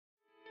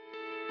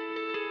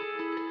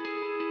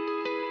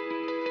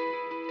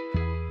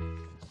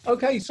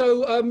Okay,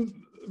 so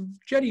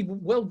Jennie,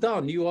 well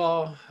done. You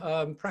are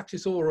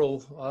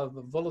PraxisAuril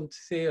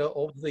Volunteer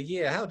of the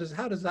Year. How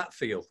does that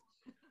feel?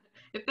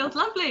 It feels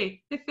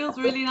lovely. It feels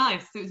really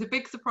nice. It was a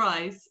big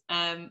surprise,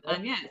 and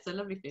yeah, it's a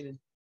lovely feeling.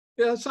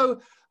 Yeah. So,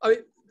 I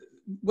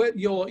mean,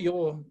 your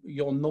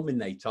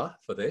nominator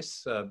for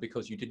this,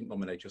 because you didn't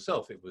nominate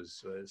yourself, it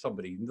was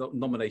somebody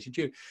nominated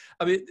you.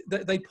 I mean,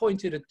 they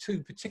pointed at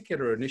two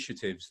particular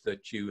initiatives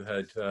that you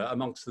had,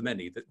 amongst the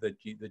many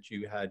that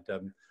you had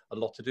a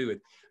lot to do with,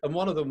 and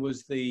one of them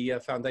was the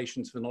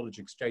Foundations for Knowledge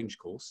Exchange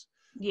course.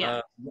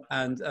 Yeah.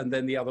 And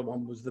then the other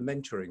one was the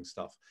mentoring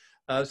stuff.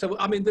 So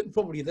I mean,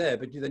 probably there,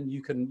 but then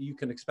you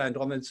can expand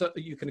on them. So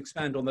you can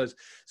expand on those.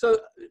 So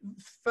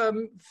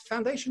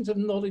Foundations of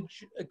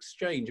Knowledge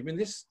Exchange. I mean,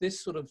 this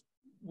sort of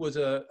was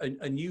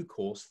a new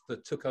course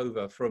that took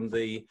over from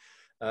the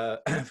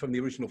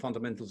original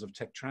Fundamentals of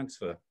Tech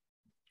Transfer,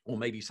 or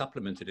maybe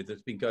supplemented it.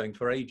 That's been going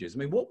for ages. I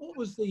mean, what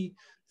was the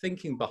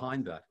thinking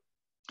behind that?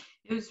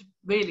 It was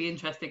really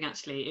interesting,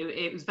 actually.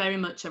 It was very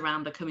much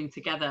around the coming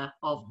together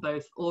of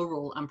both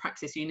Aural and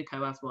Praxis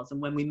Unico, as was.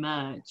 And when we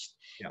merged,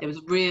 there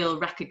was real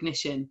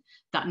recognition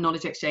that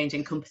knowledge exchange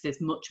encompasses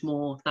much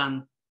more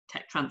than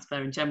tech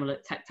transfer in general.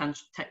 Tech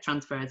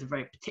transfer has a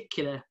very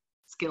particular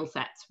skill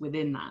set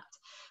within that,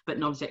 but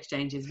knowledge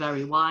exchange is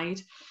very wide.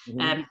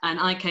 And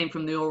I came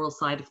from the Aural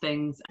side of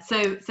things.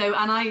 And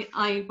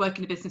I work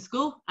in a business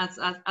school, as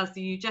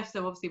do you, Jeff.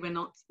 So obviously we're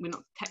not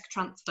tech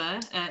transfer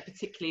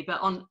particularly, but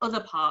on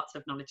other parts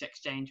of knowledge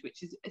exchange,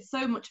 which is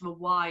so much of a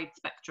wide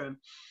spectrum.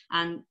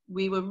 And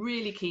we were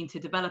really keen to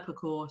develop a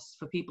course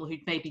for people who'd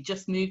maybe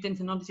just moved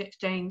into knowledge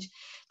exchange.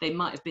 They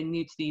might have been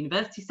new to the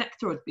university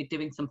sector or be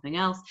doing something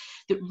else,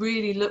 that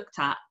really looked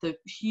at the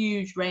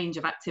huge range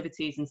of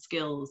activities and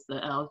skills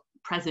that are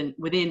present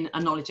within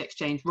a knowledge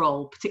exchange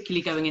role,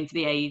 particularly going into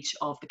the age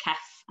of the KEF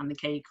and the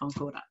KE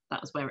Concord.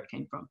 That was where it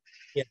came from.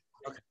 Yeah.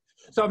 Okay.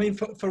 So I mean,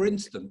 for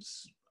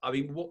instance, I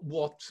mean,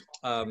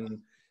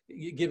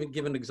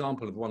 give an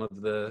example of one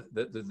of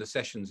the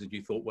sessions that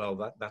you thought,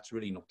 well, that's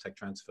really not tech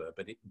transfer,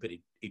 but it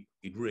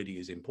really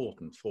is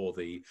important for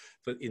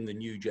in the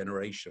new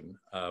generation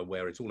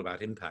where it's all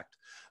about impact,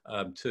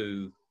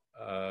 to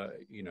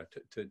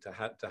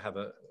have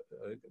a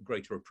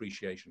greater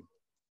appreciation.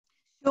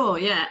 Sure,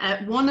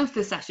 yeah. One of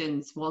the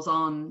sessions was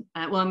on,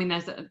 well, I mean,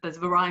 there's a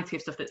variety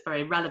of stuff that's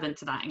very relevant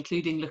to that,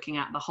 including looking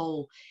at the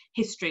whole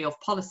history of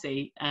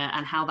policy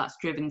and how that's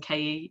driven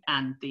KE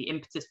and the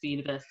impetus for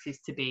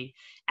universities to be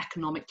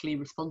economically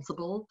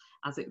responsible,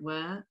 as it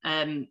were.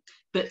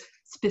 But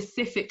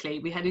specifically,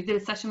 we did a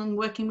session on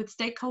working with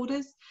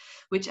stakeholders,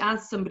 which,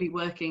 as somebody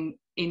working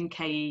in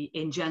KE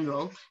in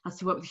general, has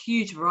to work with a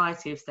huge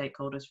variety of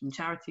stakeholders, from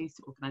charities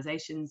to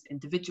organisations,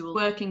 individuals.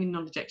 Working in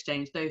knowledge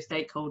exchange, those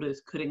stakeholders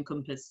could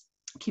encompass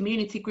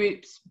community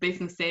groups,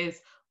 businesses,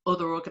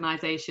 other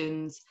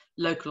organisations,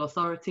 local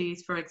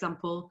authorities, for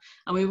example.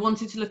 And we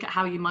wanted to look at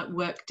how you might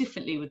work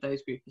differently with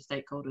those group of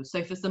stakeholders.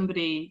 So for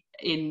somebody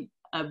in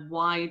a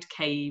wide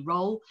KE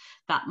role,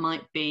 that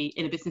might be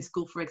in a business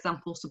school, for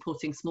example,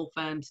 supporting small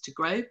firms to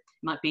grow. It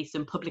might be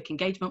some public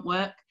engagement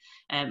work,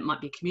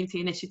 might be a community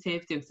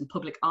initiative, doing some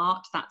public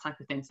art, that type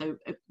of thing. So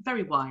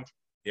very wide.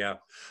 Yeah,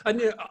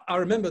 and I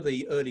remember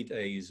the early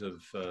days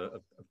of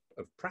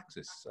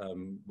Praxis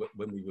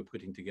when we were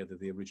putting together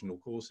the original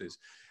courses,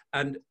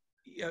 and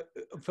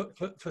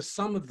for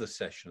some of the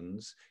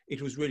sessions,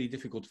 it was really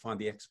difficult to find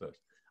the expert.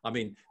 I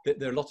mean,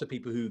 there are lots of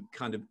people who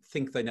kind of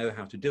think they know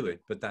how to do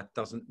it, but that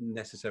doesn't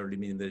necessarily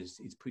mean that it's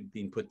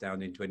being put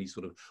down into any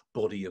sort of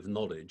body of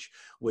knowledge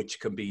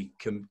which can be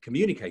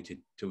communicated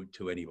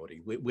to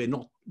anybody.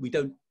 We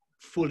don't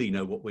fully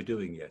know what we're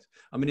doing yet.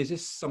 I mean, is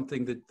this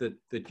something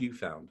that you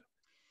found?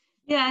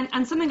 Yeah,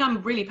 and something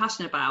I'm really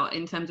passionate about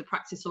in terms of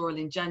PraxisAuril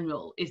in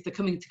general is the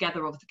coming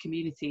together of the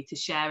community to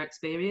share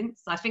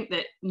experience. I think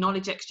that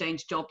knowledge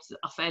exchange jobs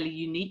are fairly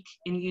unique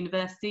in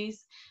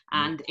universities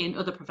and in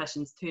other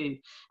professions too.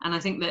 And I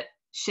think that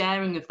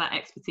sharing of that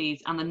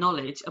expertise and the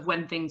knowledge of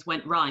when things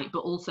went right,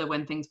 but also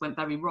when things went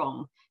very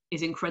wrong,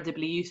 is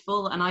incredibly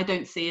useful. And I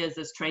don't see us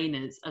as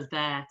trainers as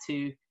there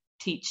to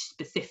teach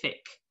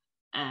specific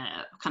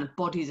kind of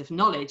bodies of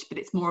knowledge, but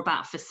it's more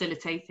about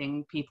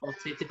facilitating people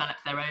to develop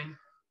their own.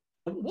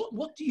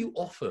 What do you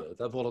offer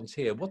the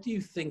volunteer? What do you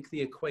think the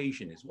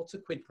equation is? What's a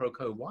quid pro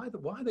quo? Why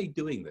are they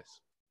doing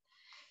this?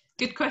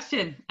 Good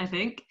question, I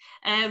think.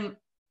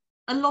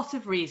 A lot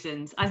of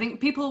reasons. I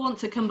think people want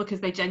to come because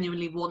they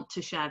genuinely want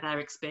to share their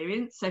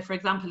experience. So for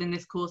example, in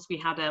this course, we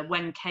had a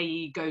When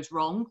KE Goes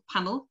Wrong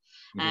panel.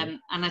 And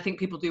I think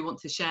people do want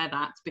to share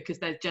that because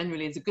there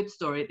generally is a good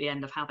story at the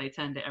end of how they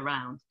turned it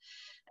around.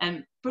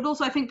 But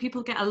also I think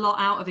people get a lot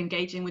out of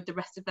engaging with the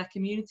rest of their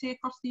community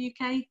across the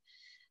UK.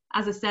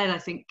 As I said, I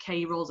think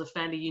KE roles are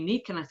fairly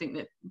unique, and I think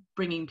that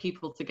bringing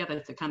people together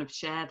to kind of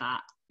share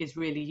that is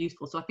really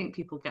useful. So I think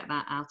people get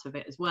that out of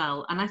it as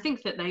well. And I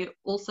think that they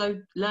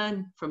also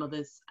learn from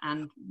others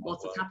and what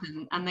has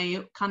happened, and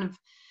they kind of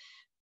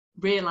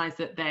realise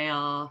that they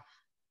are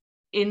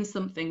in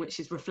something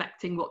which is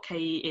reflecting what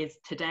KE is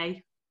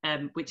today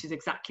which is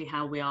exactly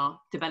how we are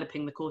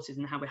developing the courses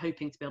and how we're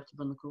hoping to be able to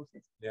run the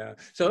courses. Yeah,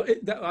 so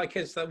I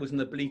guess that was an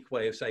oblique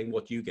way of saying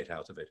what you get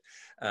out of it,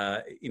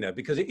 you know,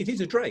 because it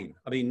is a drain.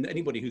 I mean,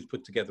 anybody who's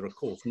put together a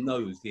course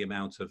knows the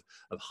amount of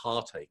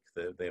heartache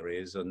there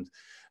is, and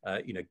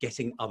you know,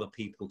 getting other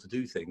people to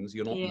do things.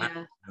 You're not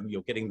managing them,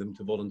 you're getting them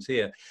to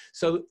volunteer.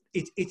 So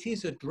it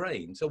is a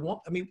drain. So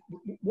what, I mean,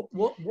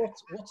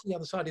 what's the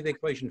other side of the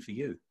equation for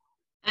you?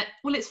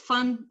 Well, it's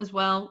fun as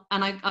well,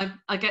 and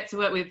I get to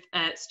work with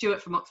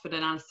Stuart from Oxford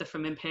and Alistair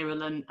from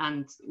Imperial,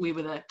 and we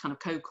were the kind of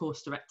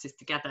co-course directors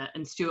together.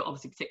 And Stuart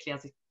obviously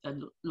particularly has a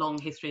long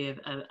history of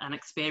an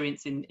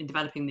experience in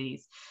developing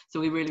these, so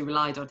we really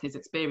relied on his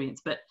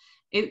experience. But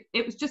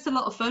it was just a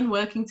lot of fun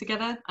working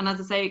together, and as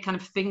I say, kind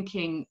of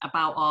thinking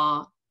about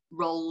our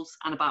roles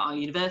and about our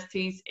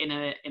universities in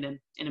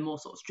a more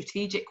sort of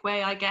strategic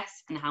way, I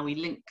guess, and how we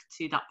link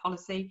to that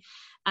policy.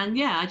 And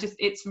yeah,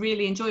 it's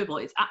really enjoyable.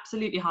 It's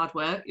absolutely hard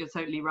work, you're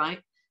totally right,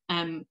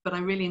 but I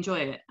really enjoy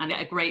it and get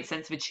a great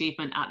sense of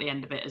achievement at the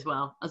end of it, as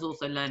well as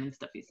also learning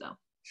stuff yourself.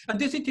 And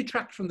does it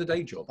detract from the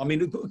day job? I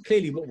mean,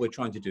 clearly what we're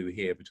trying to do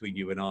here between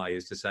you and I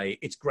is to say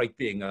it's great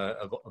being a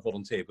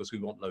volunteer because we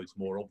want loads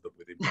more of them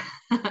within.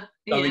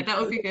 Yeah, that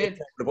would be good.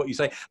 What you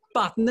say,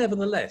 but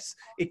nevertheless,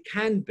 it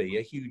can be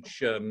a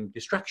huge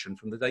distraction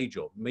from the day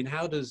job. I mean,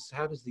 how does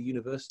the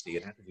university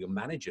and how does your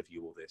manager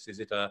view all this?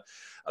 Is it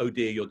oh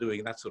dear, you're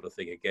doing that sort of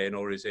thing again,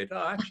 or is it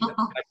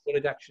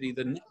actually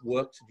the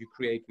networks that you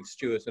create with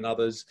Stuart and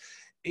others?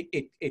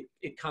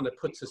 It kind of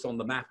puts us on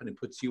the map, and it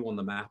puts you on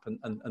the map,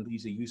 and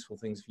these are useful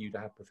things for you to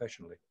have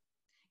professionally.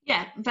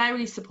 Yeah,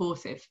 very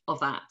supportive of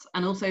that.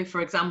 And also,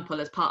 for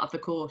example, as part of the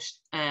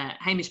course,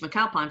 Hamish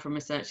McAlpine from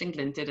Research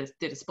England did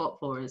a spot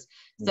for us.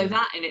 So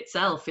that in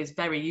itself is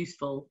very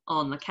useful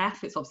on the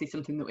KEF. It's obviously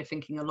something that we're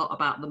thinking a lot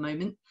about at the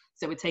moment.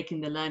 So we're taking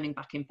the learning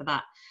back in for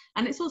that.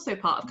 And it's also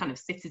part of kind of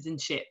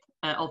citizenship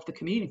of the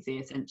community,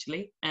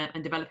 essentially,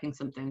 and developing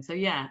something. So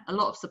yeah, a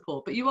lot of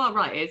support. But you are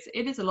right,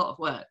 it is a lot of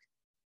work.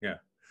 Yeah.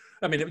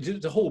 I mean,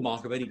 the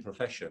hallmark of any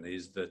profession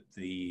is that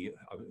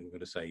I'm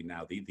going to say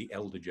now, the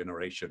elder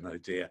generation, oh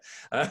dear,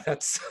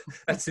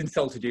 that's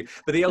insulted you,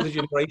 but the elder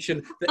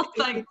generation,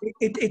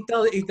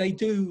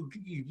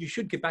 you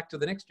should give back to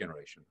the next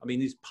generation. I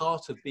mean, it's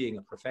part of being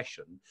a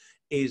profession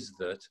is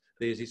that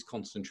there's this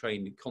constant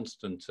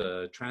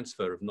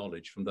transfer of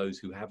knowledge from those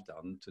who have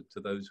done to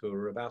those who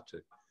are about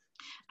to.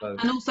 So,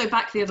 and also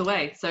back the other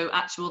way, so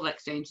actual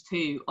exchange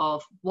too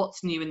of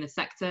what's new in the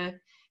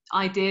sector,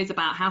 ideas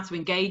about how to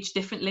engage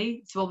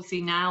differently. So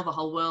obviously now the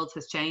whole world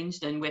has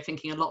changed and we're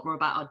thinking a lot more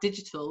about our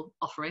digital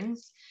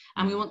offerings,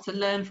 and we want to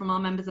learn from our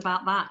members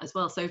about that as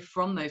well. So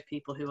from those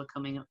people who are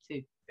coming up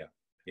too.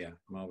 Yeah,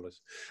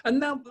 marvelous. And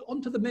now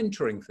onto the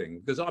mentoring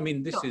thing, because I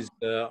mean, this is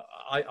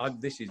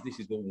this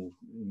is all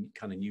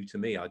kind of new to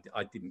me. I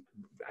didn't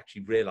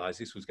actually realise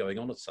this was going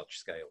on at such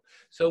scale.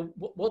 So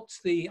what's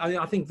the?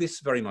 I think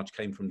this very much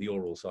came from the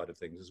oral side of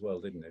things as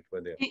well, didn't it?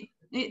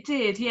 It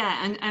did,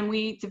 yeah. And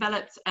we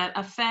developed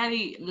a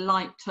fairly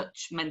light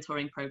touch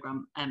mentoring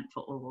program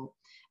for oral.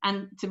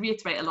 And to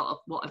reiterate a lot of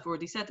what I've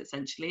already said,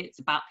 essentially, it's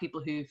about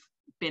people who've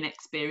been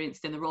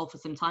experienced in the role for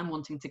some time,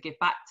 wanting to give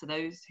back to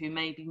those who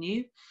may be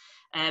new.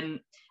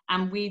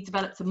 And we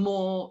developed a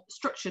more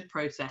structured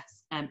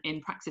process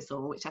in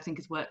PraxisAuril, which I think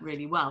has worked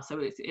really well.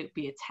 So it'd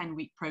be a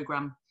 10-week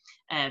program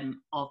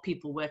of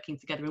people working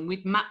together, and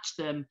we'd match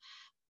them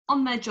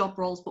on their job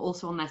roles, but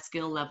also on their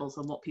skill levels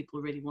and what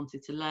people really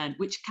wanted to learn,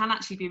 which can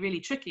actually be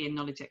really tricky in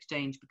knowledge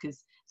exchange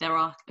because there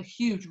are a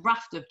huge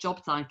raft of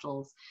job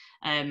titles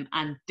and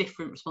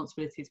different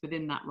responsibilities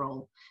within that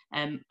role.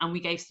 And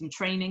we gave some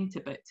training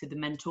to the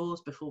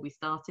mentors before we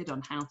started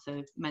on how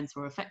to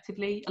mentor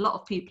effectively. A lot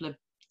of people have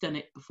done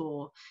it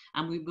before,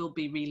 and we will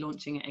be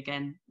relaunching it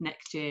again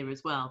next year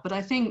as well. But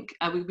I think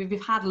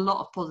we've had a lot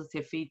of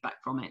positive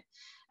feedback from it.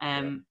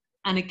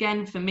 And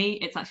again, for me,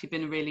 it's actually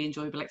been a really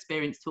enjoyable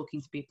experience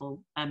talking to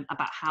people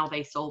about how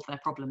they solve their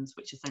problems,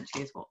 which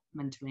essentially is what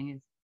mentoring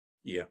is.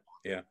 Yeah.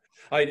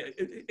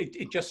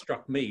 It just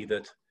struck me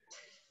that,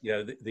 you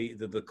know,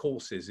 the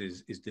courses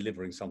is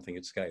delivering something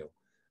at scale.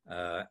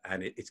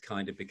 And it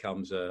kind of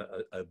becomes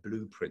a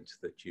blueprint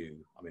that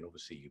I mean,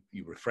 obviously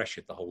you refresh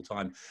it the whole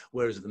time.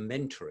 Whereas the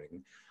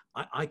mentoring,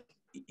 I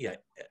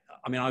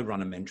mean, I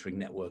run a mentoring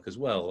network as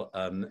well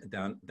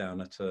down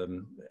at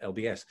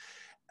LBS.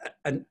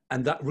 And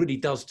that really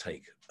does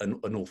take an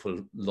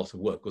awful lot of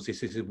work because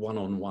this is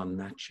one-on-one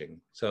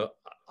matching. So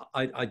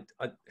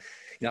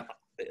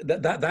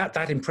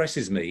that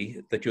impresses me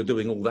that you're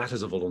doing all that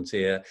as a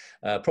volunteer,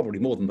 probably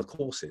more than the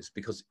courses,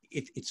 because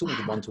it's all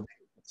the one-to-one,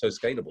 so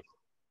scalable.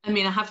 I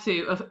mean, I have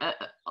to,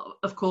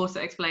 of course,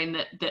 explain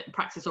that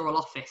PraxisAuril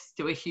office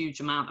do a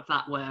huge amount of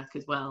that work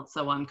as well.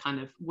 So I'm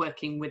kind of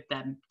working with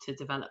them to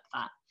develop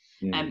that.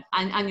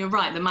 And you're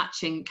right, the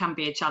matching can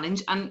be a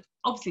challenge. And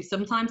obviously,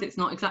 sometimes it's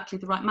not exactly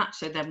the right match.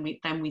 So then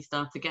we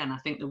start again. I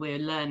think that we're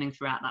learning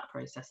throughout that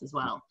process as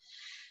well.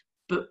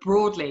 But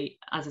broadly,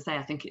 as I say,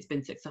 I think it's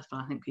been successful.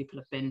 I think people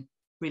have been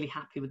really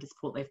happy with the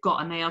support they've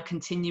got, and they are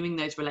continuing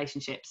those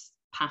relationships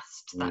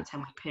past that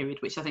 10-week period,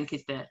 which I think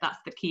is that's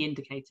the key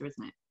indicator,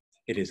 isn't it?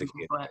 It is a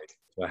key indicator.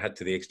 So I had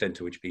to the extent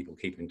to which people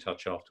keep in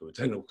touch afterwards,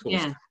 and of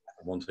course, I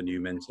want a new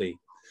mentee.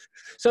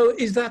 So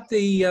is that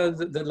the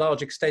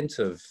large extent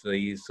of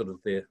the sort of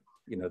the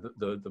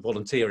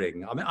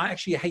volunteering? I mean, I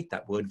actually hate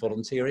that word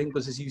volunteering,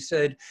 because, as you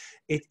said,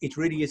 it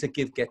really is a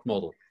give-get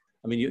model.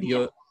 I mean,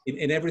 you're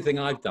in everything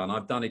I've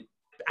done it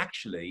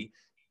actually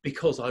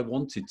because I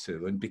wanted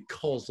to, and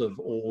because of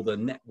all the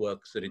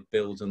networks that it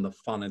builds, and the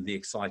fun and the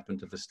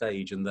excitement of the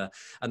stage, and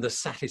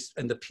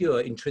the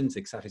pure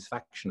intrinsic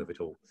satisfaction of it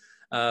all.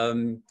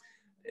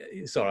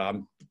 Sorry,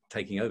 I'm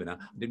taking over now.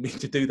 I didn't mean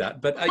to do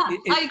that, but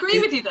I agree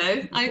with you,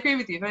 though. I agree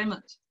with you very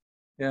much.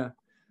 Yeah.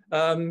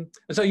 And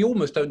so you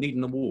almost don't need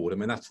an award. I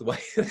mean, that's the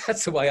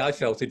way I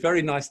felt it.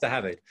 Very nice to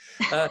have it.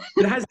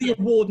 But has the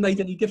award made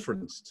any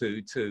difference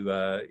to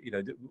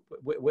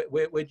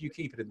where do you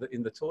keep it,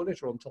 in the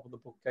toilet or on top of the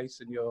bookcase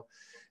in your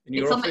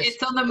office?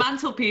 It's on the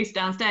mantelpiece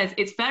downstairs.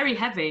 It's very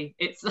heavy.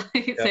 It's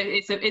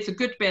a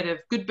good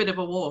bit of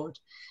award.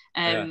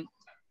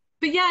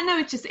 But yeah, no,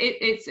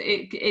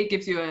 it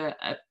gives you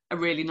a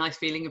really nice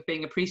feeling of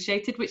being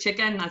appreciated, which,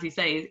 again, as you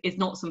say, is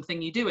not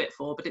something you do it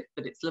for,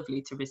 but it's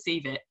lovely to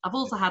receive it. I've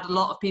also had a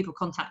lot of people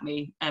contact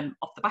me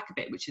off the back of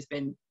it, which has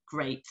been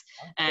great,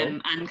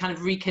 and kind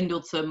of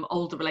rekindled some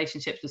older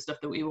relationships with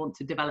stuff that we want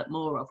to develop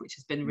more of, which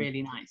has been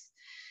really nice.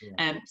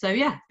 So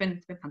yeah,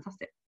 it's been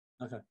fantastic.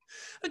 Okay,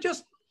 and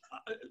just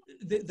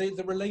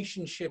the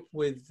relationship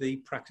with the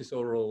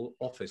PraxisAuril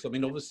office. I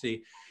mean,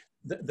 obviously,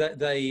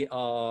 they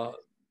are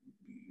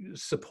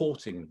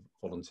supporting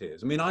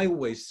volunteers. I mean, I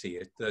always see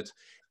it that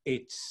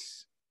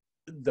it's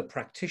the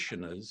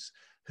practitioners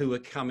who are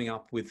coming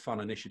up with fun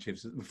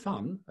initiatives,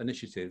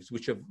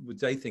 which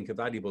they think are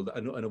valuable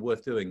and are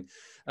worth doing.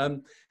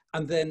 And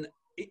then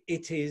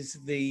it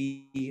is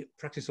the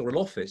PraxisAuril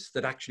office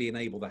that actually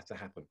enable that to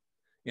happen.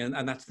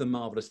 And that's the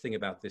marvelous thing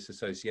about this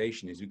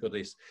association, is we've got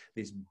this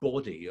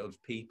body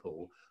of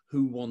people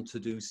who want to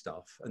do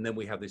stuff, and then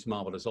we have this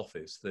marvelous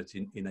office that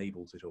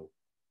enables it all.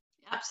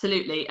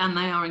 Absolutely, and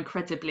they are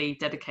incredibly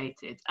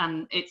dedicated,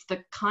 and it's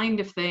the kind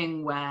of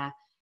thing where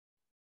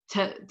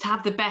to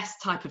have the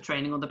best type of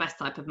training or the best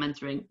type of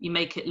mentoring, you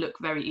make it look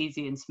very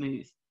easy and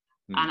smooth.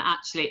 And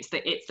actually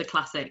it's the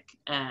classic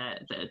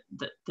the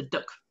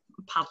duck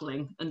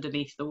paddling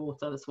underneath the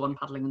water, the swan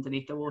paddling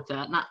underneath the water,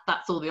 and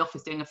that's all the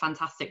office doing a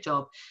fantastic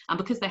job. And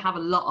because they have a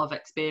lot of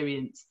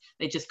experience,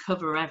 they just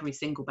cover every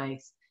single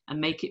base and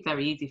make it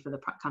very easy for the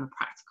kind of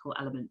practical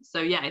elements.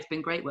 So yeah, it's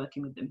been great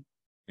working with them.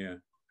 Yeah.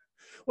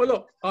 Well,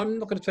 look, I'm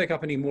not going to take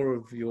up any more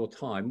of your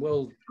time.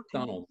 Well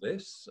done on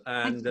this,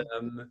 and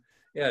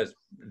yeah, it's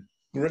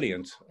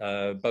brilliant.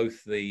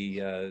 Both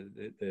the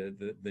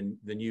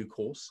new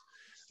course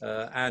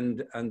and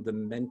the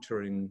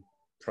mentoring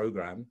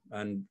program,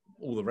 and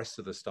all the rest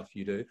of the stuff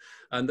you do.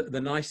 And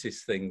the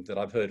nicest thing that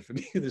I've heard from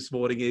you this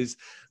morning is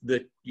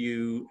that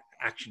you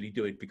actually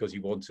do it because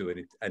you want to,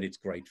 and it's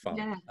great fun.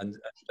 Yeah. And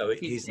so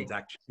it isn't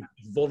actually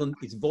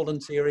it's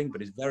volunteering,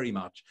 but it's very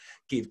much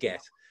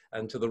give-get.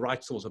 And to the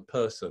right sort of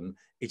person,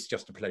 it's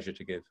just a pleasure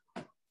to give.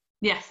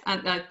 Yes,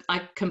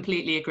 I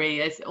completely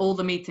agree. As all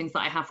the meetings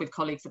that I have with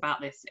colleagues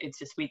about this, it's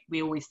just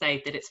we always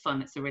say that it's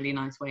fun. It's a really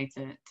nice way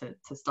to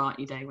start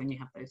your day when you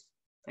have those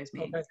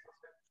meetings. Okay.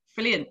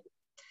 Brilliant.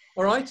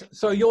 All right,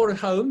 so you're at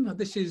home.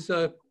 This is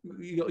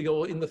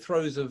you're in the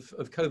throes of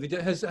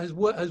COVID. Has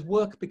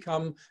work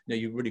become? No,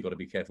 you've really got to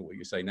be careful what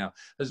you say now.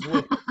 Has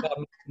work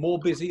become more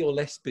busy or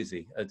less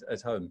busy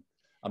at home?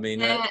 I mean,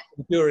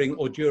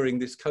 during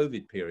this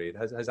COVID period,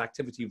 has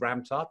activity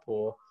ramped up,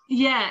 or?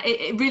 Yeah,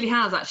 it really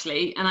has,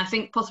 actually. And I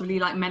think possibly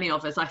like many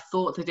of us, I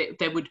thought that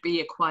there would be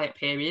a quiet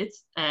period.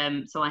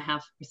 So I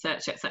have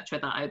research,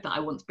 etc., that I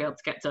want to be able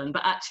to get done.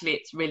 But actually,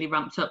 it's really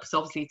ramped up. So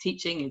obviously,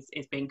 teaching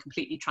is being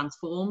completely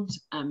transformed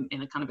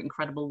in a kind of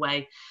incredible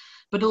way.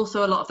 But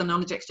also a lot of the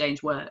knowledge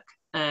exchange work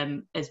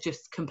has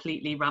just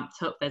completely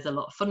ramped up. There's a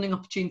lot of funding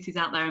opportunities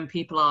out there, and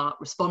people are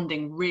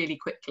responding really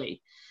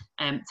quickly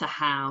to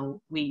how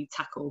we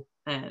tackle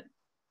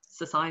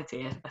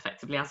society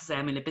effectively. As I say,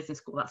 I'm in a business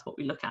school, that's what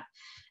we look at.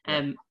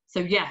 So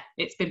yeah,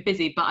 it's been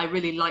busy, but I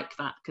really like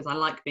that, because I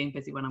like being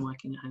busy when I'm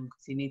working at home,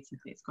 because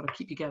it's got to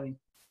keep you going.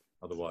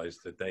 Otherwise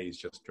the days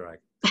just drag.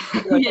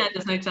 Yeah,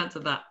 there's no chance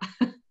of that.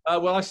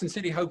 Well, I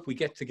sincerely hope we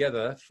get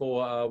together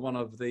for one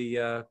of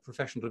the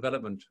professional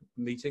development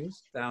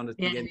meetings down at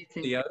the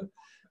NCO.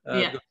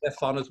 They're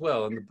fun as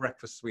well, and the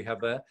breakfasts we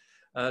have there.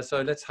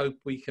 So let's hope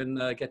we can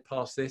get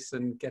past this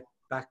and get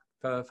back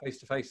face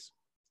to face.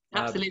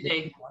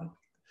 Absolutely.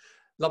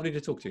 Lovely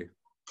to talk to you.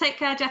 Take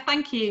care, Jeff.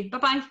 Thank you.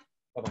 Bye-bye.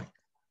 Bye-bye.